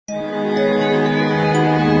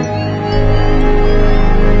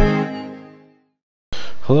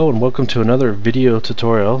Hello and welcome to another video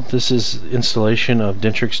tutorial. This is installation of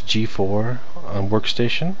Dentrix G4 on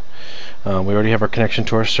Workstation. We already have our connection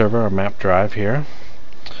to our server, our map drive here.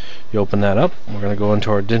 You open that up, we're going to go into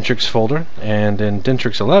our Dentrix folder, and in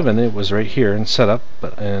Dentrix 11 it was right here in setup,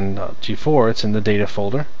 but in G4 it's in the data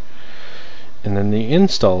folder, and then the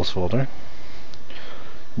installs folder,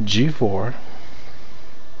 G4,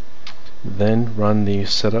 then run the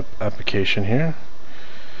setup application here.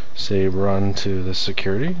 Say run to the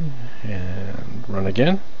security and run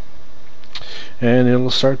again, and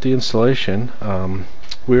it'll start the installation.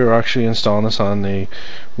 We are actually installing this on the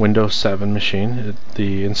Windows 7 machine.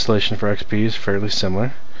 The installation for XP is fairly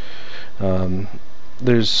similar. I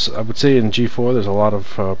would say in G4 there's a lot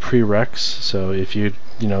of prereqs, so if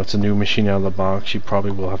it's a new machine out of the box, you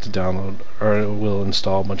probably will have to download, or it will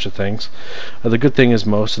install a bunch of things. The good thing is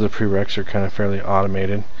most of the prereqs are kind of fairly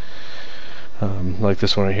automated. Like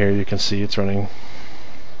this one right here, you can see it's running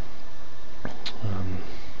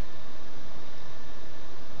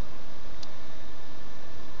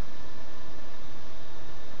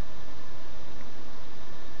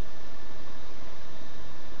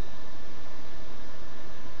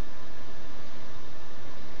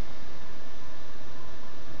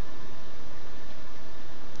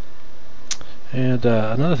And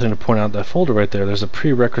another thing to point out, that folder right there, there's a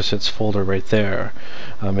prerequisites folder right there.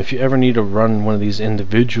 If you ever need to run one of these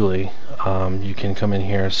individually, you can come in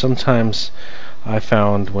here. Sometimes I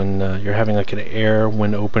found when you're having like an error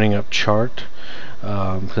when opening up chart,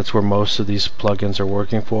 that's where most of these plugins are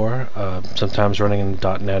working for. Sometimes running in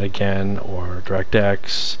 .NET again or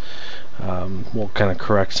DirectX will kind of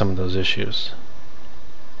correct some of those issues.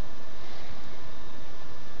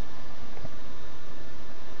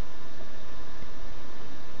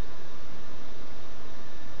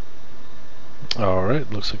 Alright,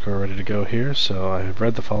 looks like we're ready to go here. So I have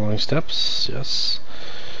read the following steps. Yes.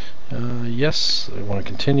 Yes, I want to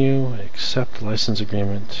continue, accept license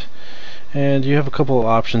agreement. And you have a couple of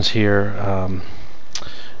options here.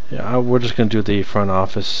 We're just going to do the front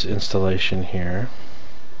office installation here.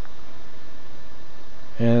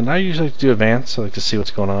 And I usually like to do advanced. I like to see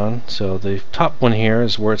what's going on. So the top one here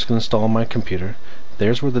is where it's going to install on my computer.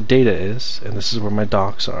 There's where the data is, and this is where my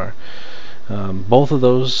docs are. Both of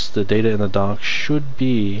those, the data and the docs, should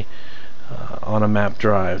be on a map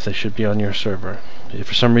drive. They should be on your server. If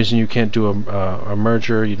for some reason you can't do a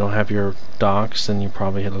merger, you don't have your docs, then you're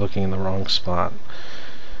probably looking in the wrong spot.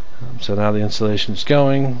 So now the installation is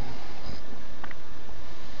going,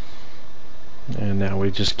 and now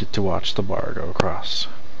we just get to watch the bar go across.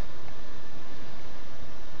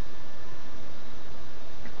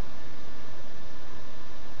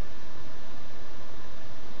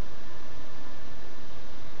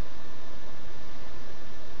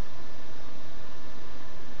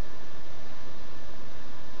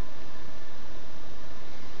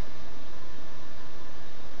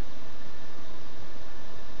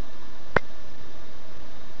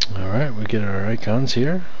 Alright, we get our icons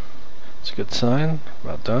here. It's a good sign.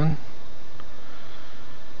 About done.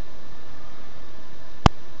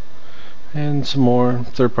 And some more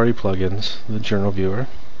third-party plugins. The journal viewer.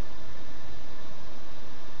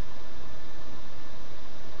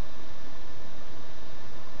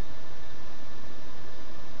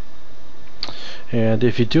 And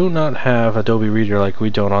if you do not have Adobe Reader like we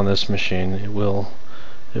don't on this machine, it will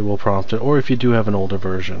prompt it. Or if you do have an older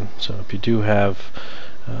version. So if you do have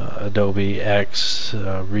Adobe X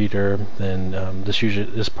Reader, then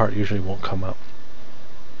this part usually won't come up.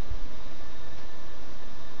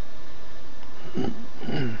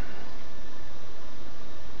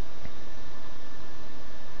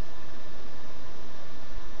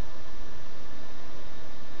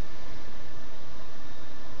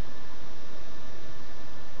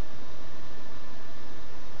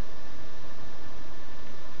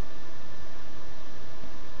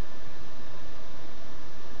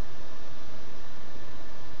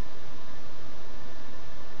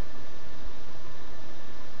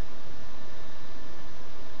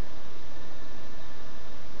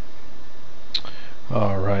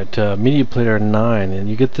 Alright, Media Player 9, and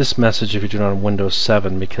you get this message if you're doing it on Windows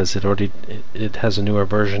 7 because it has a newer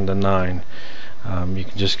version than 9. You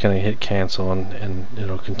can just kind of hit cancel and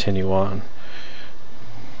it'll continue on.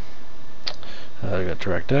 I got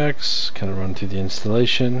DirectX, kind of run through the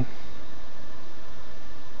installation.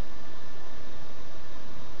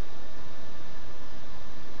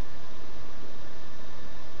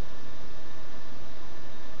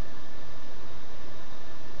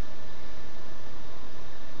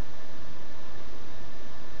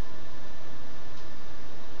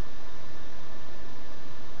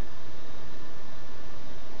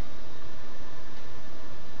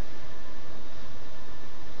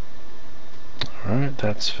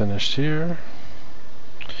 that's finished here.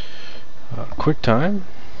 QuickTime.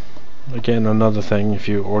 Again, another thing, if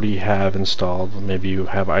you already have installed, maybe you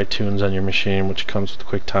have iTunes on your machine which comes with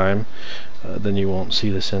QuickTime, then you won't see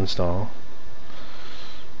this install.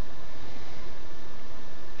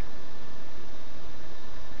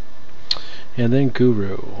 And then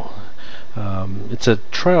Guru. It's a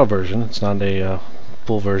trial version, it's not a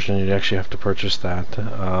full version, you'd actually have to purchase that.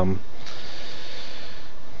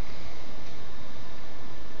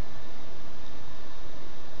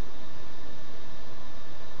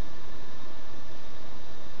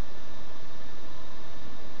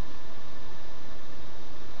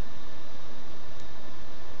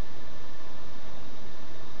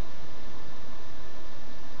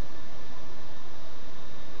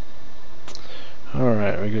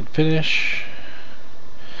 Alright, we could finish.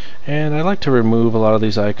 And I like to remove a lot of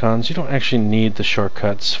these icons. You don't actually need the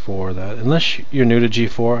shortcuts for that. Unless you're new to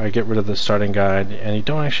G4, I get rid of the starting guide, and you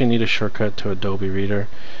don't actually need a shortcut to Adobe Reader.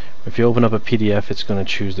 If you open up a PDF, it's going to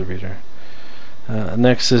choose the reader.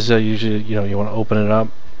 Next is usually, you want to open it up,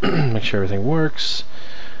 make sure everything works.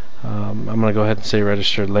 I'm going to go ahead and say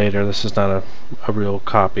registered later. This is not a real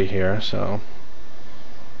copy here, so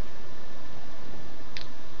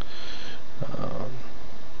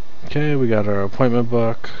okay, we got our appointment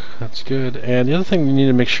book. That's good. And the other thing you need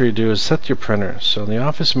to make sure you do is set your printers. So in the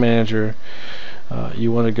Office Manager, you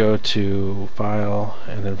want to go to File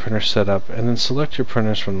and then Printer Setup, and then select your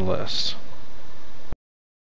printers from the list.